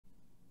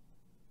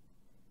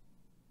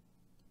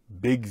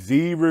Big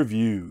Z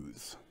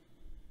Reviews.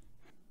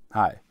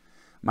 Hi,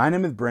 my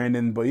name is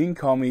Brandon, but you can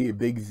call me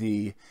Big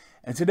Z,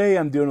 and today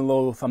I'm doing a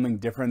little something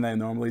different than I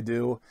normally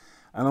do.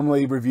 I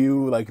normally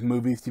review like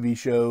movies, TV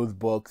shows,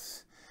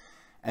 books,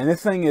 and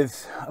this thing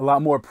is a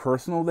lot more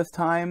personal this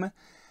time.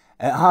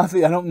 And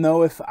honestly, I don't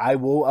know if I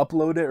will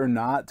upload it or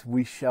not.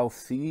 We shall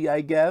see, I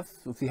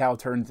guess. We'll see how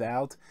it turns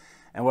out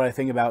and what I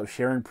think about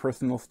sharing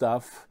personal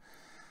stuff.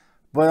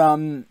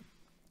 But,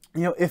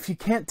 if you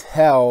can't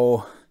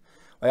tell,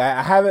 like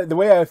I have it, the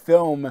way I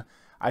film,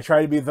 I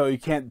try to be though you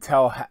can't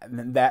tell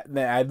that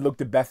I look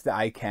the best that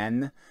I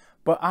can.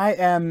 But I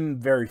am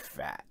very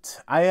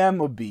fat. I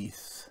am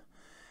obese.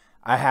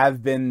 I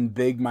have been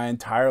big my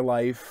entire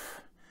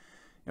life.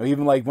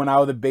 Even like when I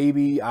was a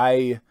baby,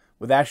 I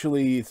was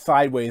actually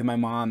sideways with my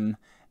mom,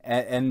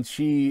 and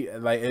she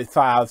thought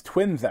I was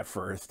twins at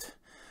first.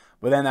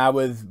 But then I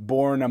was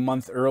born a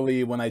month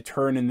early when I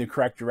turned in the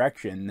correct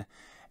direction,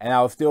 and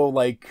I was still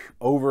like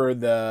over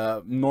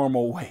the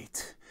normal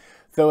weight.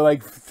 So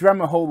like throughout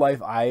my whole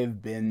life,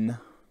 I've been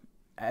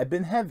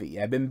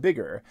heavy. I've been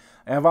bigger,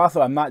 and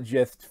I'm not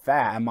just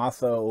fat. I'm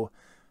also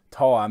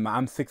tall. I'm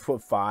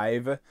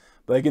 6'5".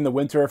 But like in the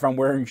winter, if I'm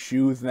wearing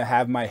shoes and I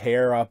have my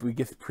hair up, it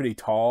gets pretty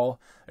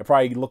tall. I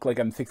probably look like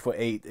I'm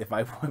 6'8" if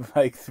I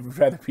like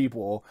other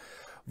people.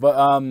 But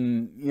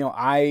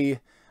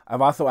I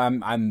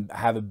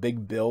have a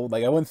big build.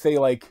 Like I wouldn't say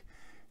like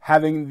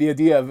having the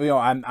idea of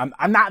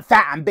I'm not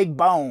fat. I'm big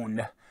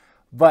boned.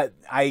 But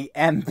I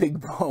am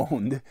big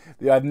boned.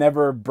 I've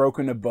never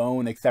broken a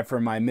bone except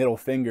for my middle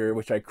finger,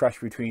 which I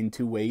crushed between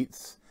two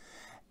weights.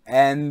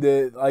 And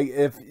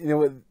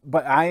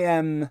but I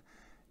am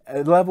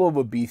a level of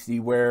obesity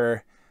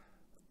where,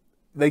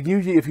 like,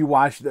 usually if you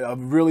watch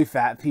really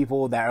fat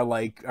people that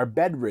are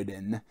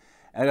bedridden,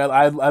 and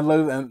I'd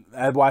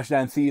watch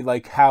that and see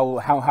like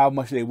how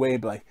much they weigh,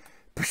 but like,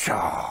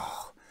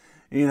 pshaw,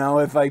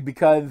 it's like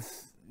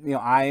because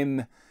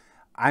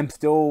I'm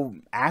still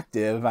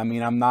active. I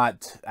mean, I'm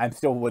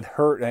still would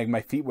hurt, like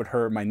my feet would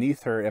hurt, my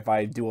knees hurt if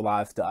I do a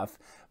lot of stuff,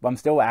 but I'm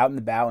still out and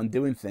about and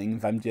doing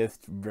things. I'm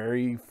just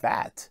very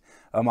fat.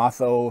 I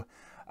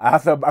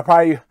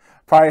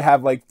probably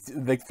have like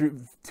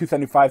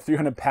 275,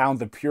 300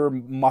 pounds of pure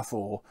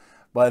muscle,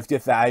 but it's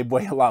just that I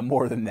weigh a lot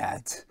more than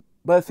that.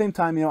 But at the same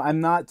time,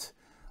 I'm not,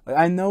 like,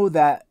 I know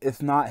that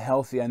it's not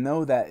healthy. I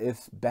know that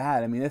it's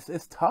bad. I mean,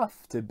 it's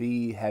tough to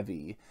be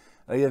heavy.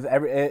 Like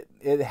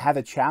it has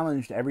a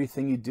challenge to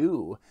everything you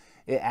do.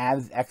 It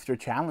adds extra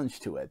challenge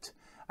to it.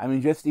 I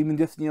mean, just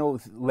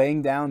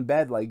laying down in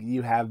bed, like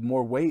you have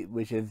more weight,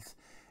 which is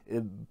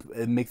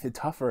it makes it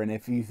tougher. And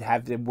if you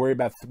have to worry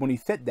about when you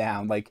sit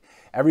down, like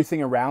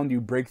everything around you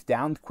breaks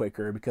down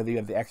quicker because you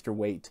have the extra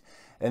weight.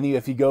 And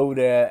if you go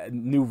to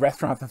new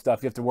restaurants and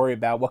stuff, you have to worry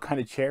about what kind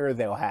of chair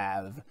they'll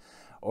have,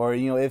 or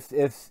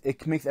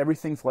it makes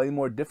everything slightly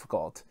more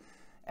difficult.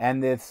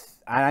 And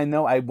I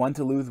know I want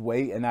to lose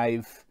weight, and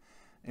I've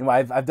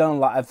done a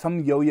lot of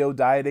some yo-yo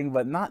dieting,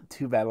 but not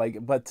too bad.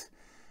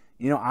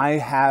 I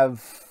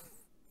have,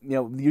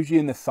 usually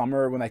in the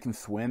summer when I can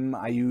swim,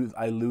 I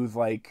lose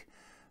like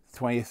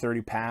 20 to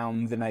 30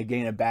 pounds, and I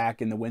gain it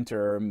back in the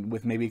winter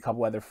with maybe a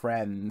couple other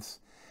friends.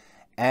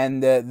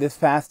 And this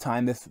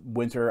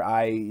winter,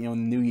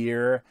 New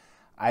Year,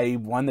 I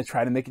wanted to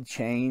try to make a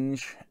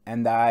change,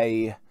 and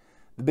the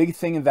big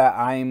thing is that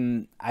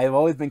I've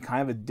always been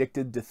kind of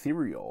addicted to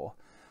cereal,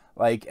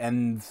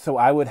 and so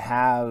I would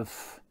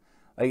have,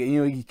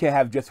 you can't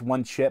have just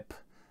one chip.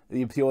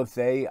 People would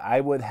say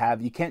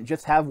you can't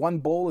just have one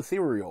bowl of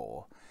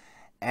cereal,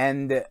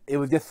 and it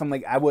was just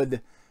something I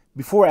would.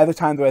 Before other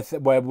times where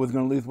I was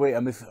going to lose weight,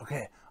 I'm just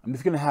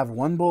going to have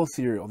one bowl of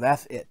cereal.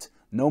 That's it.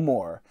 No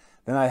more.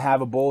 Then I'd have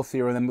a bowl of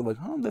cereal and then be like,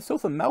 oh, there's still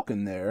some milk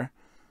in there.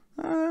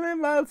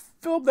 I'll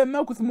fill up that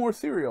milk with some more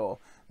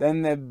cereal.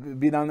 Then they'd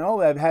be done,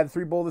 oh, I've had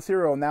 3 bowls of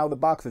cereal, and now the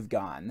box is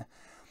gone.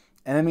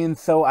 And I mean,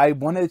 so I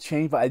wanted to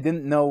change, but I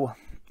didn't know,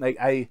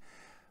 I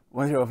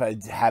wonder if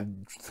I'd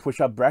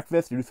switch up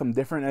breakfast or do something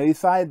different. And I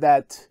decided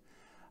that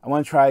I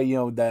want to try,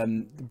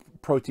 the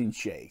protein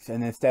shakes,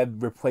 and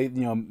instead replace,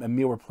 a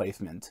meal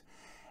replacement.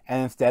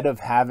 And instead of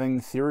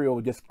having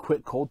cereal, just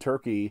quit cold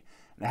turkey.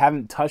 And I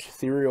haven't touched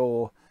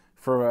cereal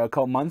for a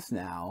couple months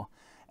now.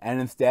 And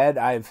instead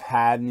I've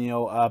had,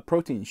 a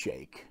protein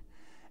shake.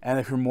 And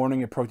every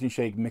morning a protein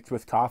shake mixed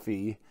with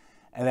coffee.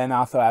 And then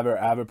also I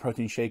have a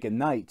protein shake at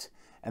night.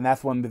 And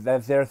that's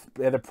the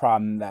other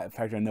problem that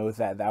factor I know is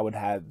that I would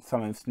have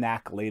someone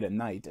snack late at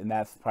night. And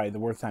that's probably the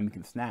worst time you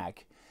can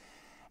snack.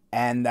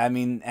 And I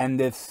mean, and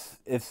it's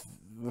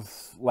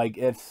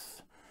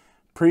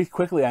pretty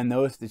quickly I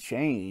noticed the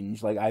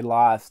change. Like I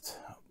lost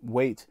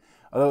weight.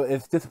 Although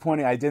it's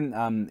disappointing, I didn't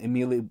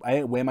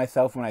weigh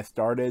myself when I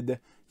started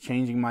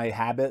changing my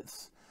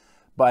habits.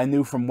 But I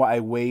knew from what I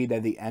weighed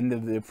at the end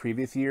of the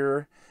previous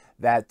year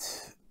when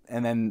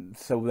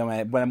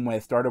I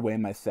started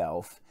weighing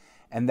myself,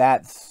 and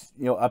that's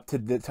up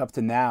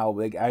to now.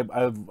 Like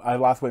I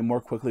lost weight more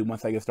quickly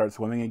once I could start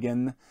swimming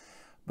again.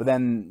 But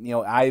then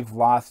I've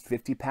lost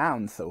 50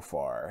 pounds so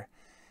far,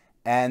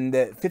 and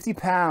 50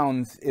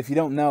 pounds, if you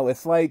don't know,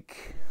 it's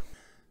like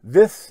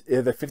This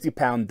is a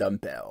 50-pound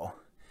dumbbell.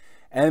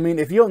 And I mean,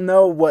 if you don't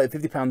know what a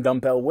 50-pound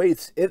dumbbell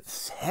weighs,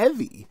 it's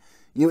heavy.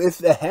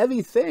 It's a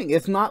heavy thing.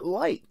 It's not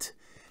light.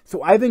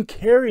 So I've been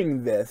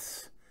carrying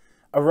this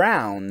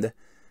around,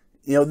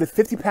 the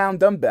 50-pound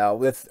dumbbell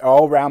with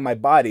all around my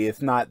body.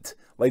 It's not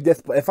like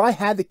this, but if I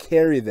had to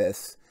carry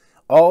this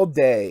all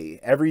day,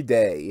 every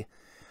day,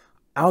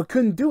 I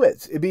couldn't do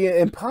it. It'd be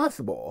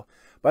impossible.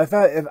 But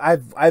if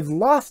I've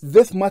lost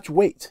this much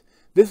weight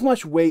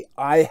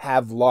I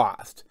have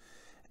lost,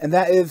 and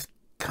that is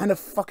kind of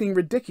fucking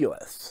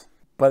ridiculous.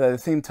 But at the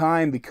same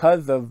time,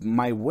 because of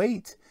my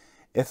weight,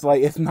 it's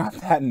like it's not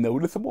that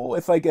noticeable.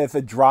 It's like it's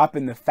a drop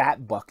in the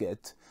fat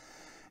bucket.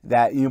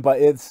 That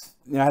but it's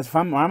as I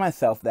remind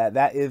myself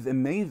that is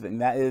amazing.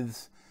 That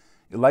is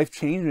life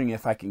changing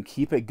if I can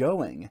keep it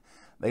going.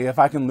 Like if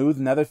I can lose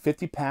another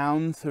 50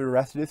 pounds for the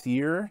rest of this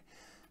year,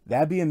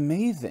 that'd be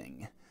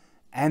amazing.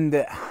 And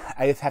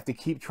I just have to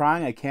keep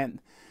trying. I can't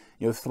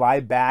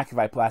slide back if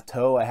I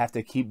plateau. I have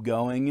to keep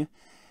going.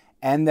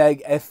 And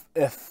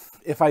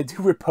if I do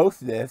repost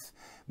this,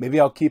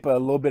 maybe I'll keep a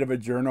little bit of a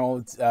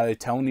journal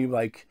telling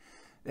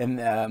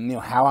you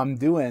how I'm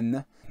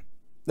doing.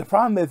 The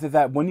problem is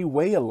that when you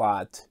weigh a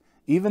lot,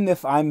 even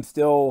if I'm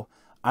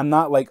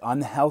not like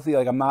unhealthy,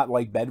 like I'm not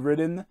like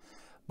bedridden,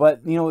 but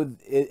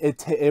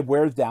it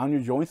wears down your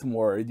joints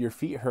more, your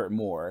feet hurt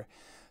more.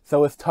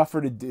 So it's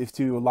tougher to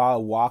do a lot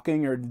of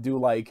walking or to do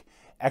like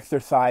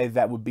exercise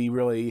that would be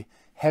really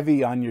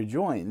heavy on your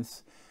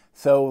joints.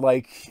 So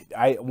like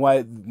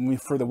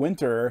for the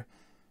winter,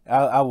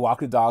 I'll walk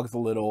the dogs a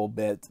little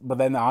bit, but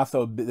then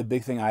also the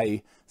big thing,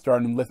 I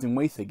started lifting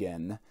weights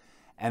again,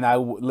 and I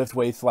lift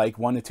weights like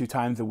 1 to 2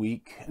 times a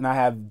week, and I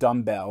have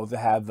dumbbells. I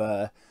have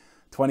a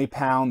 20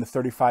 pound, a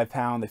 35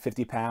 pound, a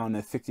 50 pound,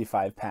 a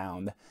 65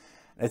 pound.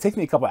 And it takes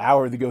me a couple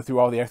hours to go through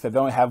all the exercises. I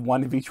only have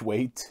one of each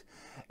weight,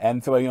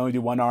 and so I only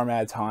do one arm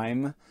at a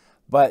time.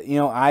 But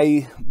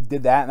I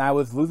did that, and I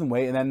was losing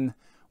weight, and then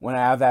when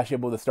I was actually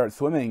able to start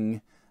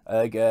swimming,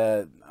 like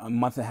a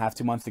month and a half,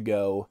 2 months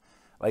ago,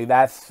 like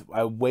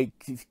weight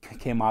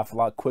came off a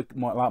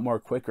lot more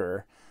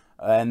quicker,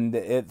 and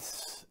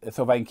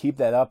so if I can keep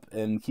that up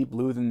and keep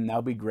losing,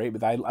 that'll be great.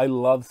 But I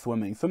love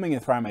swimming. Swimming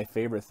is probably my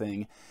favorite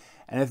thing,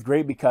 and it's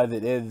great because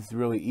it is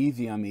really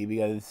easy on me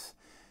because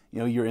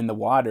you're in the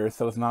water,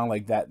 so it's not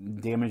like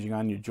that damaging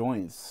on your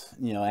joints.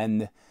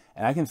 And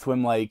I can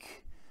swim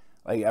like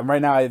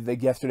right now.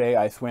 Yesterday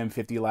I swam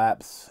 50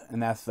 laps,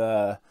 and that's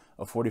a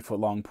 40-foot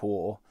long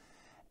pool.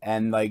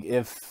 And by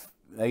the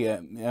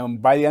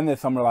end of the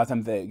summer, a lot of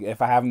times,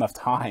 if I have enough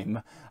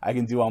time, I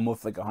can do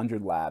almost like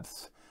 100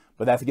 laps.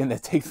 But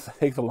that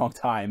takes a long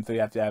time, so you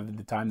have to have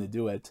the time to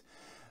do it.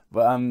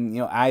 But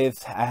I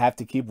have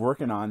to keep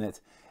working on it.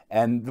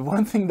 And the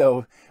one thing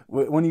though,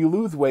 when you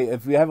lose weight,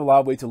 if you have a lot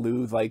of weight to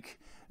lose, like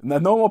a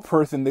normal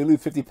person, they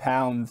lose 50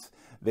 pounds,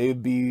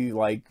 they'd be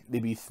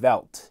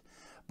svelte.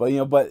 But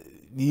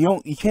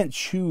you can't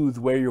choose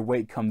where your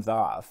weight comes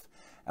off.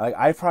 Like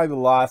I probably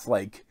lost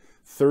like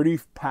 30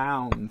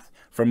 pounds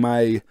from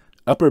my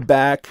upper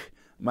back,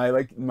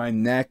 my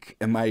neck,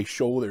 and my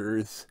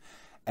shoulders,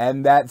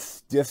 and that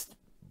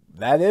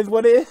is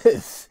what it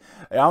is.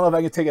 I don't know if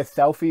I can take a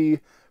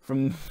selfie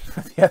from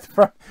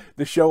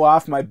to show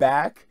off my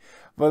back,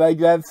 but like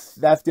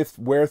that's just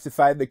where it's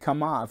decided to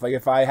come off. Like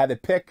if I had to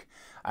pick,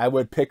 I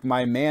would pick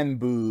my man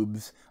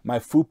boobs, my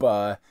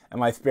fupa, and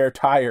my spare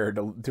tire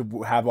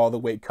to have all the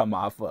weight come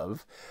off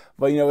of.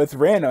 But it's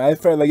random. I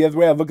started the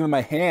way I was looking at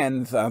my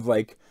hands, I was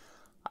like,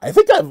 I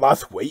think I've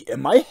lost weight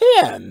in my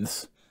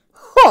hands.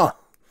 Huh.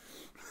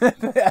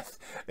 It's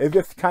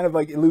just kind of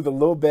like you lose a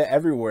little bit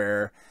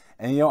everywhere,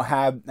 and you don't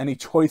have any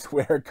choice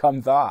where it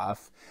comes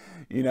off.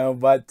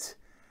 But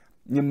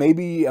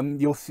maybe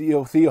you'll see.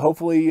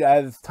 Hopefully,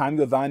 as time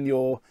goes on,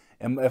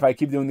 if I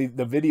keep doing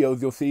the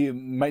videos, you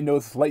might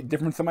notice a slight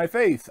difference in my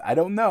face. I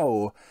don't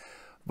know.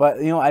 But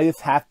I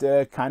just have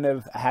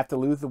to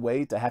lose the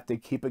weight. I have to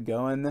keep it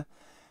going.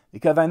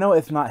 Because I know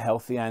it's not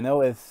healthy. I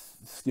know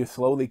you're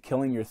slowly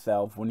killing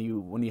yourself when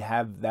you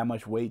have that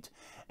much weight,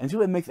 and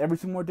so it makes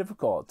everything more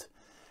difficult.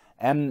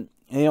 And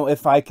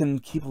if I can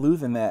keep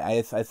losing that,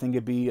 I think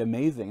it'd be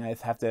amazing. I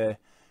just have to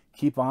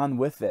keep on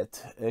with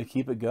it,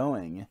 keep it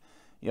going.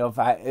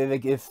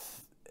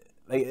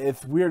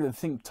 It's weird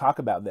to talk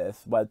about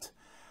this, but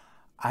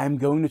I'm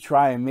going to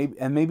try, and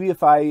maybe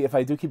if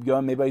I do keep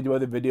going, maybe I do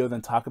other videos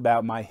and talk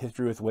about my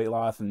history with weight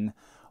loss and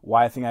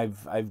why I think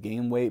I've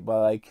gained weight.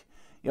 But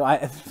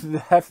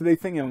that's the big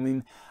thing. I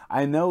mean,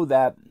 I know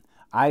that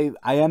I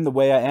am the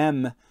way I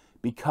am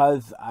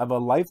because of a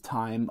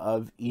lifetime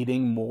of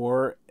eating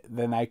more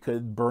than I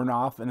could burn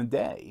off in a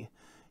day.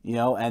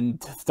 And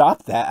to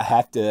stop that, I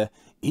have to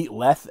eat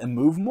less and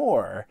move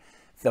more.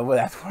 So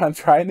that's what I'm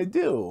trying to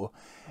do.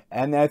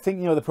 And I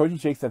think, the protein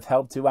shakes have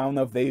helped too. I don't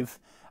know if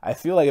I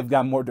feel like I've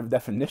got more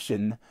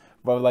definition,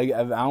 but I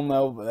don't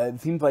know.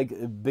 It seems like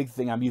a big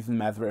thing I'm using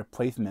them as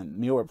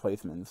meal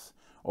replacements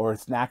or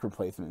snack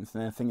replacements.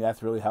 And I think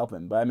that's really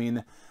helping. But I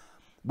mean,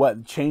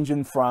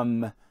 changing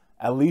from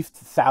at least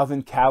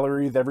 1,000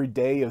 calories every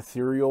day of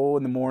cereal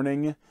in the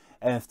morning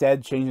and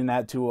instead changing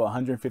that to a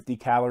 150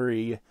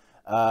 calorie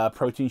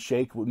protein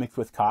shake mixed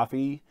with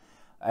coffee.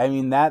 I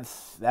mean,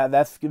 that's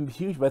gonna be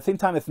huge. But at the same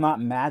time, it's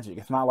not magic.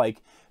 It's not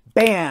like,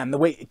 bam, the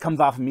weight comes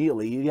off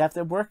immediately. You have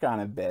to work on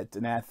it a bit,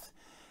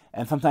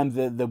 and sometimes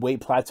the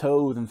weight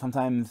plateaus, and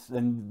sometimes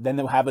then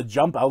they'll have a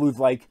jump. I'll lose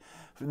like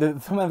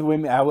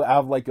sometimes I'll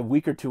have like a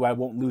week or two I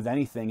won't lose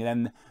anything, and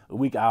then a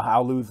week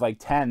I'll lose like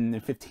 10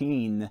 and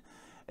 15.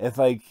 It's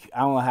like, I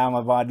don't know how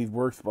my body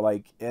works, but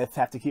like, I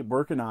have to keep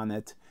working on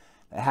it.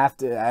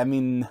 I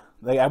mean,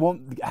 like,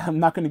 I'm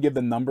not going to give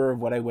the number of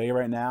what I weigh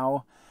right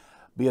now,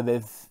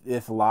 because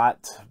it's a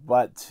lot,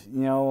 but,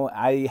 you know,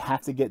 I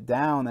have to get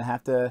down. I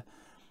have to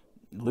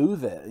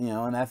lose it, you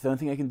know, and that's the only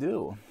thing I can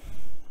do.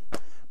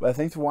 But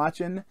thanks for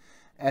watching,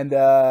 and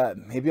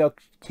maybe I'll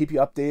keep you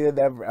updated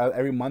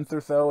every month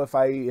or so if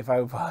I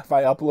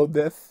upload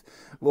this.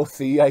 We'll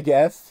see, I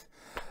guess.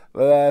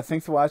 But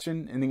thanks for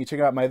watching, and you can check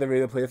out my other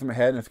video playlist from my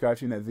head and subscribe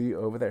to that Z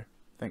over there.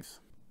 Thanks.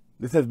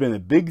 This has been a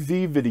Big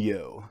Z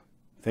video.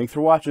 Thanks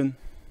for watching.